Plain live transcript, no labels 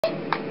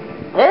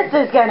This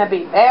is gonna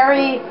be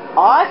very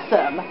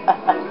awesome.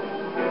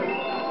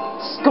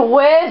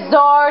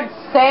 Squizzard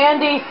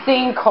Sandy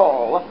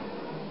Sinkhole.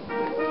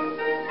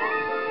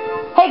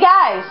 Hey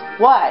guys,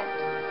 what?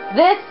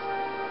 This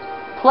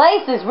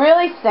place is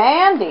really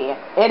sandy.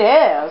 It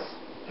is.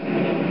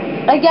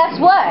 And guess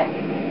what?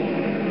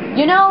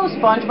 You know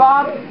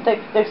SpongeBob,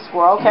 the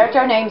squirrel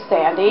character named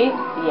Sandy?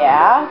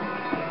 Yeah.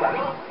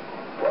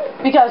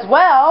 Because,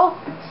 well,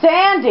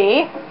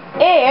 Sandy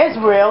is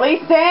really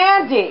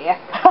sandy.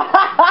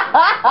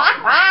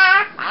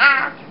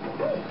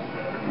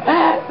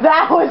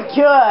 That was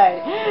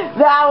good.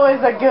 That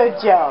was a good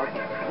joke.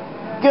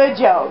 Good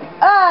joke.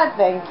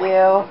 Thank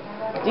you.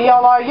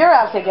 DLR, you're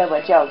actually good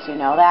with jokes, you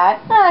know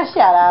that?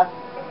 Shut up.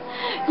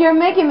 You're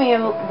making me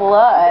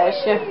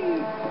blush.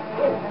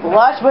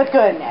 Blush with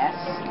goodness.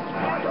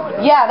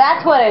 Yeah,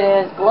 that's what it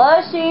is.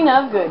 Blushing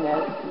of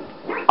goodness.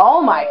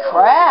 Oh my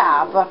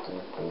crap.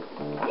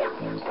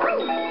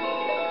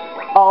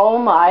 Oh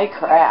my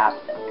crap.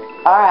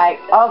 Alright.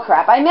 Oh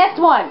crap. I missed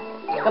one.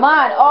 Come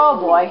on. Oh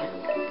boy.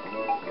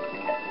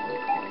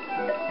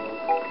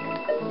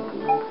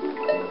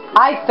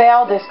 I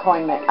failed this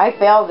coin. I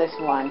failed this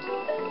one.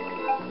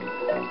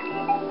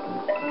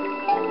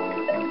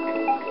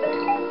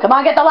 Come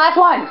on, get the last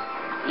one.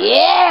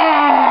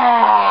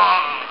 Yeah!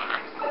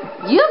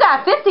 You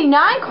got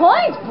 59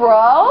 coins,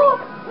 bro.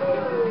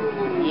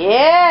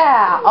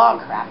 Yeah. Oh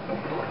crap.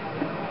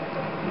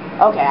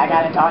 Okay, I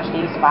gotta dodge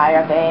these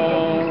fire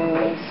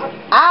things.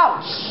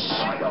 Ouch!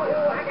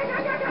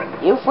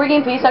 You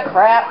freaking piece of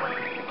crap.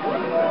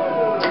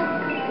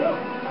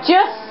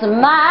 Just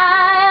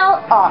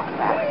smile. Oh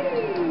crap.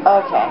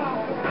 Okay.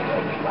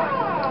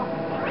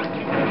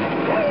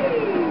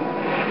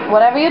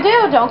 Whatever you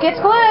do, don't get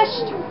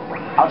squished.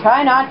 I'll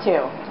try not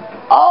to.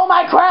 Oh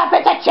my crap,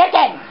 it's a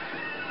chicken!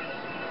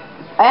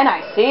 And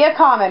I see a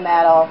common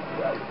medal.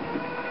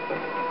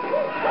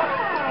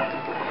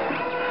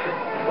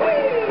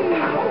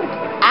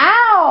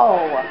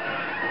 Ow!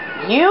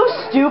 You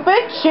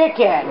stupid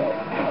chicken!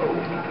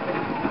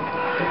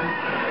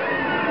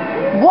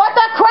 What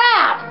the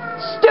crap?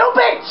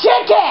 Stupid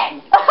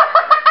chicken!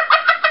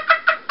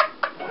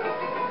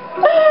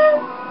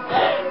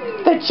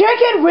 The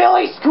chicken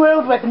really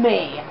screwed with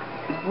me.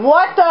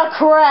 What the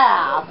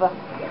crap?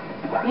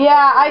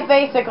 Yeah, I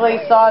basically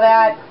saw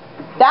that.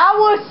 That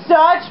was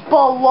such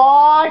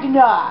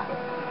balagna.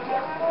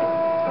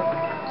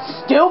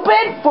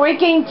 Stupid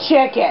freaking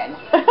chicken.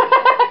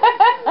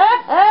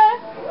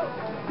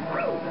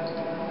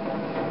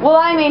 Well,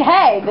 I mean,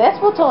 hey, this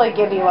will totally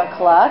give you a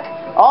cluck.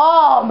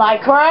 Oh, my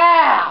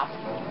crap.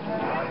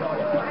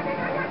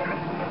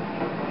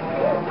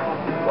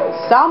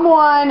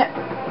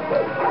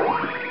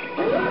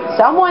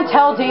 Someone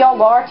tell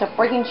DLR to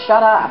freaking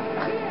shut up.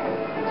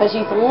 Because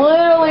she's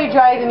literally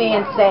driving me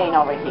insane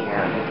over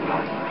here.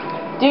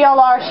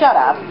 DLR, shut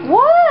up.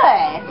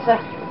 What?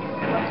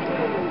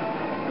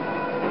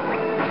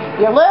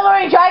 You're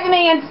literally driving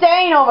me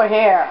insane over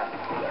here.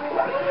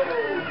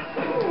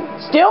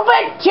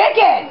 Stupid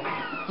chicken!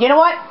 You know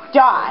what?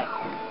 Die.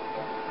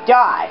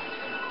 Die.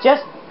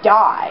 Just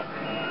die.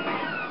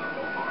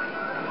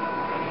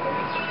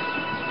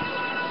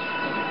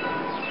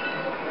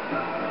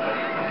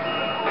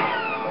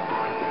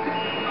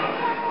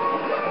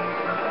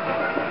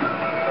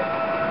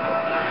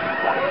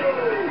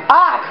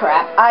 Ah,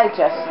 crap. I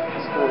just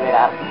screwed it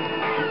up.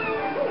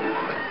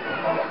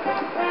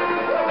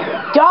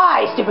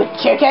 Die, stupid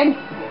chicken!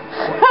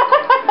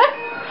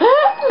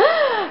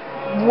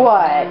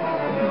 What?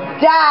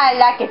 Die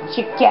like a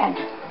chicken.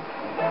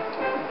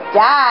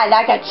 Die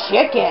like a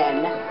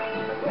chicken.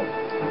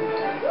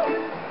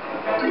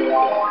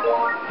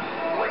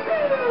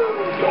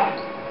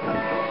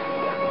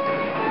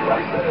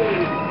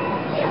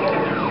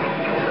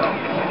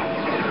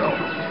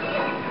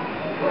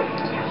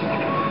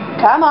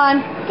 Come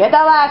on, get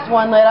that last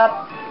one lit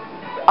up.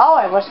 Oh,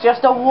 it was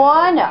just a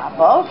 1-up.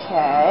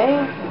 Okay.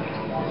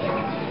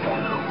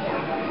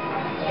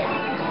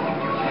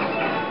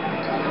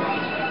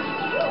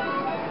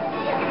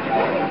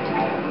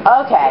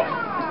 Okay,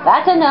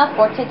 that's enough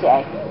for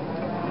today.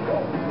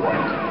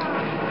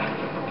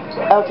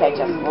 Okay,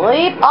 just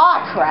leap.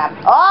 Aw, crap.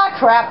 Aw,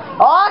 crap.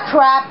 Aw,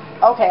 crap.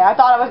 Okay, I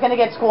thought I was going to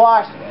get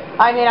squashed.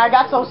 I mean, I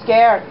got so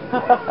scared.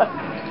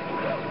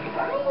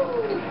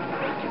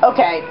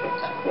 Okay,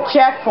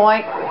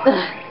 checkpoint.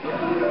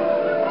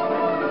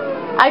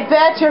 I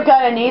bet you're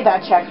going to need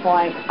that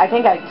checkpoint. I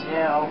think I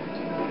do.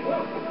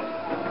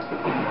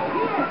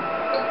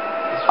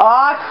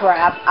 Aw,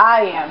 crap.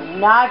 I am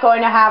not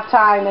going to have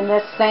time in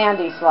this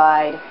sandy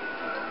slide.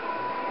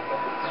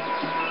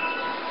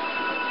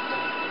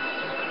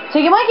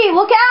 Tinky Winky,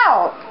 look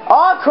out!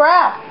 Aw,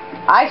 crap.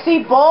 I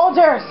see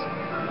boulders.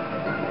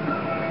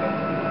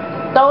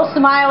 Those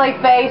smiley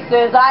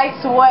faces, I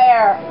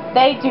swear,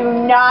 they do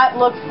not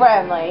look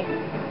friendly.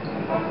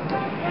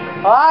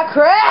 Aw,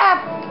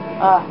 crap!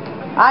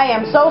 I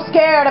am so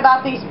scared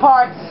about these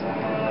parts.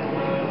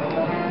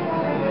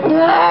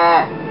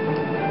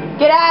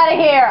 Get out of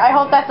here. I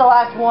hope that's the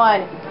last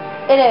one.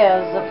 It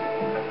is.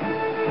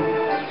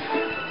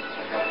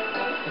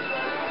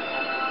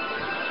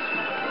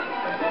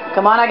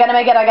 Come on, I gotta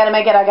make it, I gotta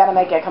make it, I gotta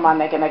make it. Come on,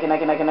 make it, make it,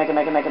 make it, make it, make it, make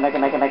it, make it, make it,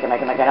 make it, make it,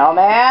 make it, make it. Oh,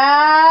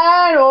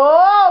 man.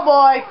 Oh,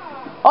 boy.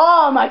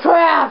 Oh, my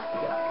crap.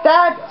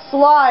 That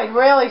slide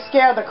really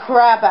scared the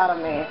crap out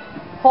of me.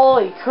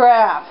 Holy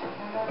crap.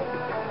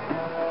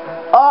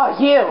 Oh,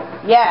 you.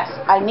 Yes,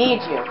 I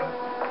need you.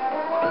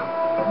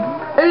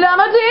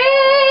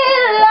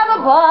 Llama-dee,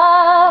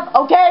 llama-pop.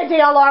 Okay,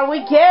 DLR,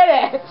 we get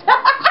it.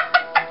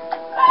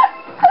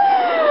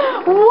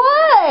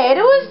 What?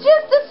 It was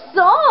just a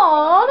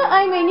song.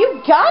 I mean,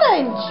 you gotta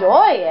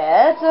enjoy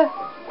it.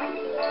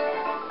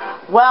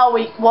 Well,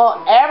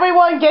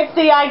 everyone gets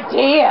the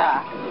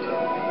idea.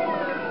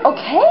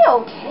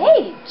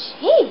 Okay,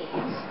 jeez.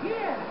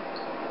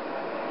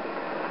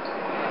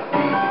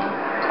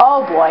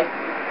 Oh boy,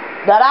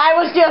 that I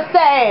was just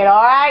saying,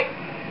 alright?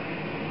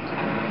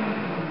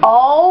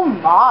 Oh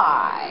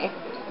my.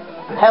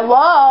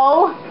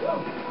 Hello?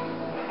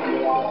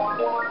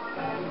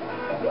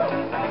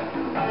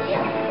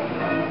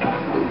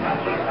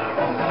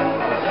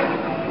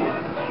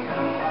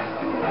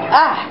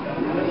 Ah.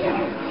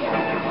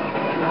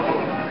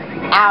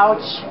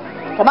 Ouch.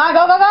 Come on,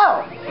 go, go,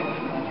 go.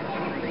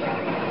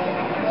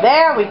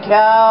 There we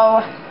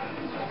go.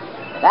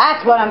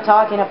 That's what I'm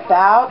talking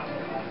about.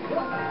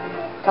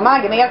 Come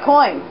on, give me a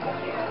coin.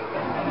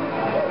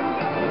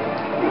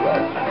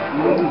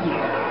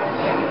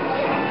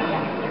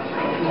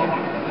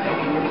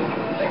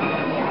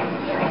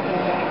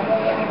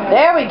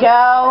 There we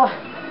go.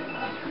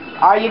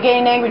 Are you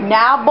getting angry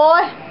now,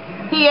 boy?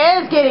 He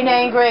is getting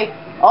angry.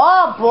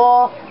 Oh,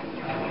 bull.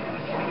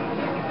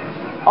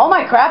 Oh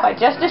my crap, I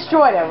just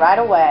destroyed it right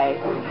away.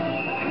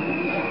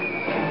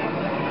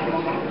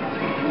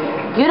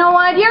 You know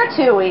what? You're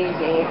too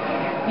easy.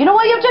 You know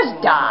what? You'll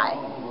just die.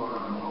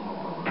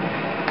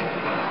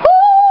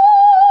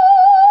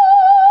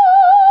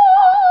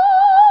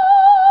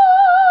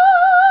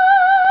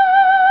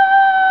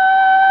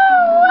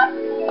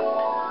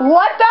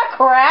 What the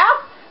crap?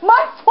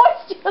 My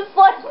voice just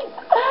like...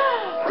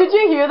 Did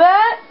you hear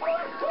that?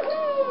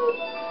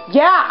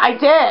 Yeah, I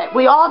did.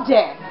 We all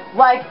did.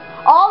 Like,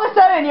 all of a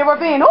sudden you were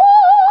being...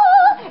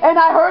 And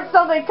I heard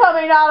something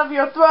coming out of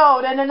your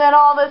throat, and then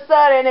all of a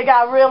sudden it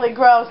got really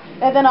gross,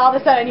 and then all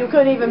of a sudden you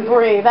couldn't even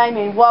breathe. I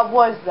mean, what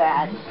was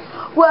that?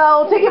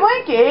 Well, Tinky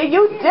Winky,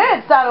 you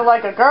did sound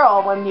like a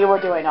girl when you were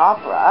doing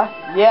opera.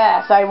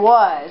 Yes, I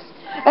was.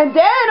 And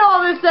then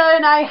all of a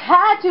sudden I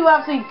had to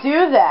actually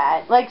do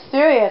that. Like,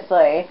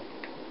 seriously.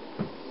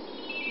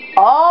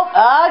 Oh,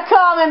 a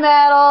common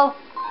medal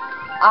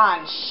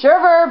on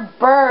Sugar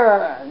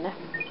Burn.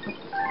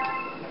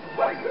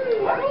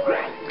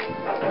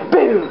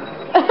 Boom.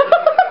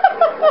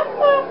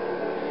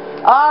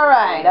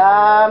 Alright,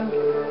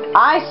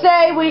 I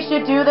say we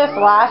should do this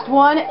last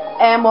one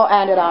and we'll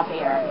end it off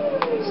here.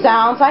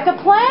 Sounds like a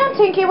plan,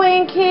 Tinky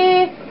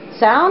Winky.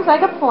 Sounds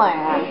like a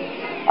plan.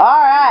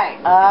 Alright,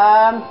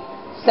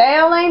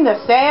 sailing the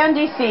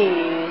sandy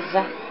seas.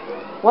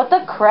 What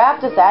the crap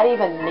does that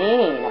even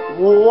mean?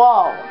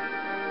 Whoa.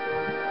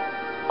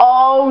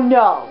 Oh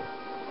no.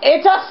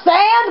 It's a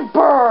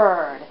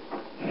sandbird.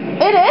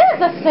 It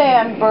is a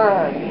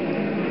sandbird.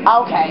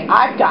 Okay,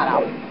 I've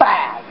got a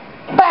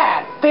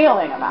bad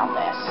feeling about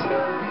this.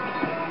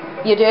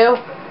 You do?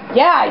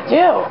 Yeah, I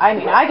do. I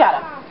mean, I got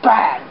a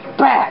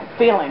bad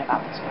feeling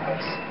about this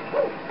place.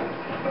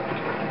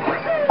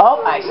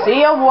 Oh, I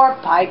see a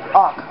warp pipe.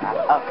 Oh, crap.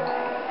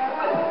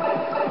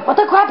 Okay. What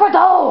the crap are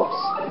those?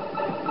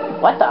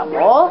 What the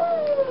bull?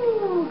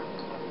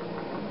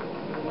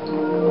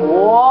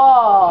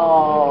 Whoa.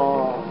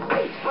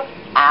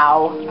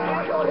 Ow.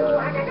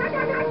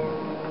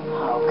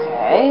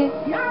 Okay.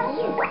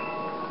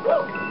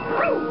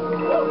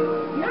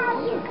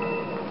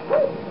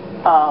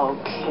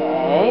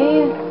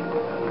 Okay.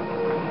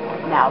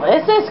 Now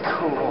this is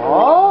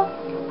cool.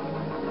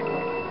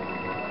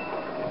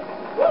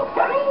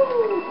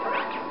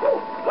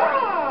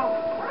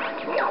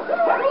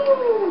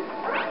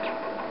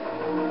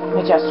 Let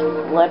me just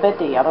flip it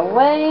the other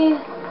way.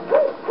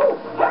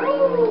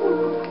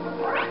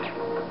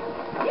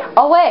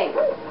 Oh wait.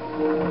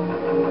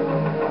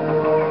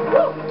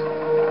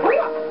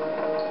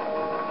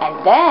 And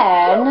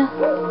then...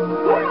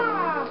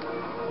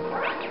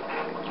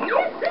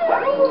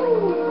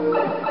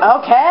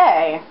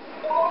 Okay.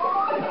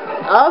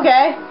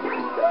 Okay.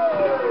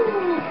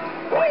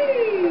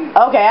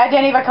 Okay, I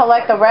didn't even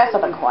collect the rest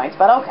of the coins,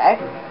 but okay.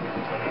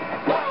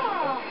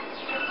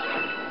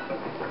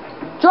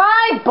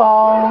 Dry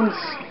bones.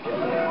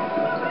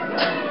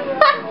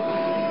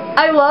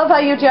 I love how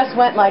you just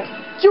went like,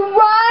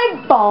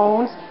 dry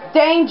bones,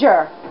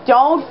 danger,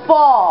 don't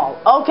fall.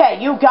 Okay,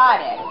 you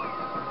got it.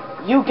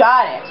 You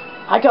got it.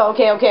 I go,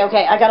 okay.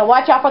 I gotta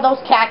watch out for those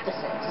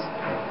cactuses.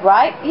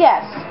 Right?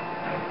 Yes.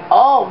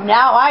 Oh,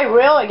 now I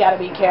really gotta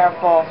be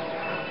careful.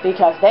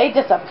 Because they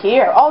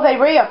disappear. Oh, they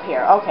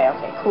reappear. Okay,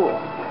 cool.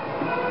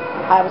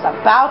 I was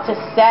about to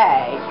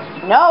say,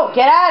 no,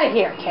 get out of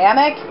here,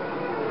 Kamek.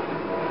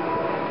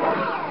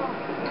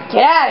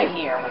 Get out of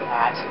here with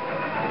that.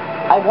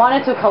 I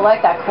wanted to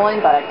collect that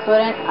coin, but I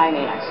couldn't. I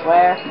mean, I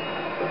swear.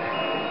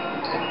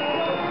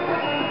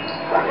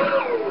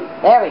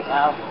 There we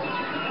go.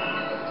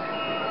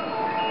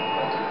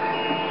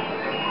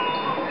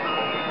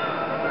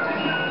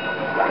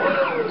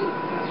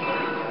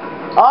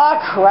 Oh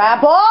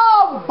crap!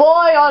 Oh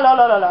boy! Oh no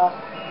no no no!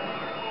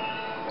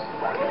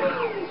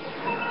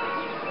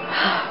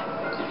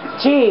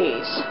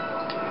 Jeez.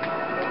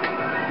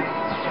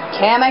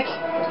 Kamek,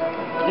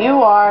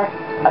 you are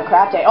a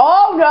crap day.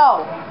 Oh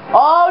no!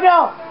 Oh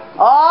no!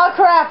 Oh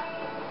crap!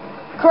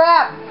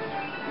 Crap!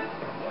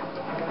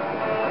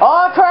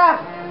 Oh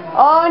crap!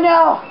 Oh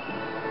no!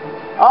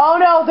 Oh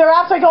no! They're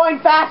actually going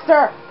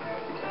faster!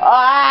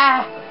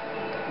 Ah!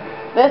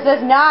 This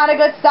is not a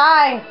good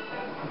sign!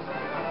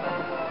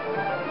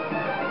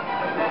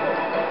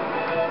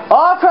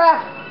 Oh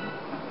crap!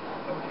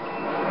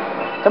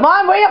 Come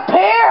on,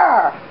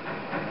 reappear!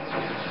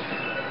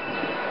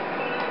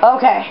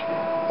 Okay,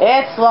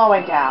 it's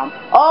slowing down.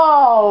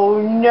 Oh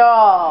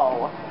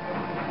no!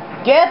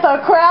 Get the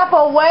crap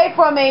away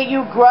from me,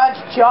 you grudge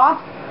chomp!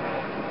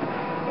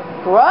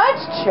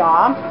 Grudge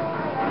chomp?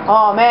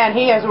 Oh man,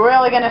 he is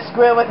really gonna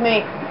screw with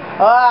me.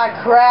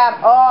 Ah crap!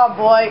 Oh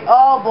boy!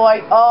 Oh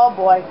boy! Oh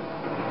boy!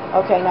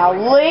 Okay, now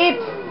leap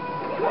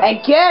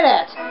and get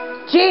it!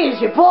 Jeez,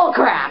 you bull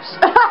craps!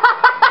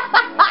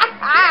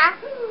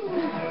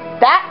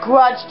 That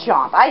grudge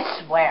chomp, I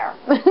swear.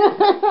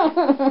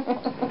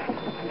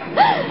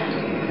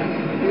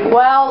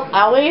 Well,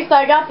 at least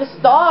I got the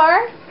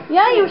star.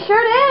 Yeah, you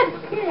sure did.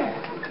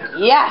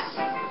 Yes.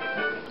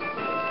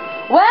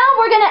 Well,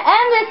 we're going to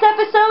end this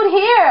episode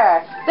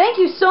here. Thank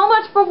you so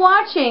much for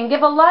watching.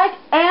 Give a like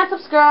and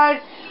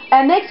subscribe.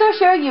 And make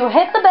sure you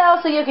hit the bell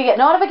so you can get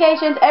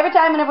notifications every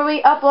time whenever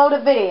we upload a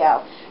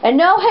video. And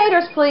no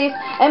haters, please.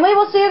 And we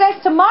will see you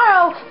guys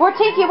tomorrow where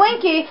Tinky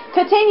Winky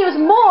continues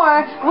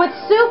more with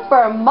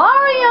Super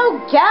Mario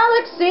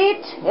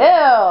Galaxy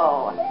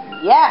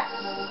 2. Yes.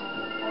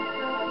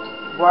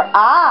 Where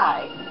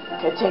I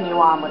continue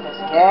on with this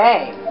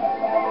game.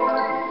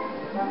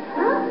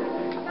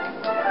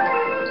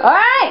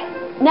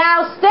 Alright.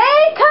 Now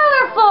stay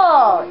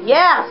colorful.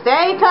 Yeah,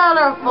 stay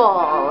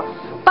colorful.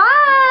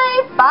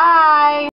 Bye. Bye.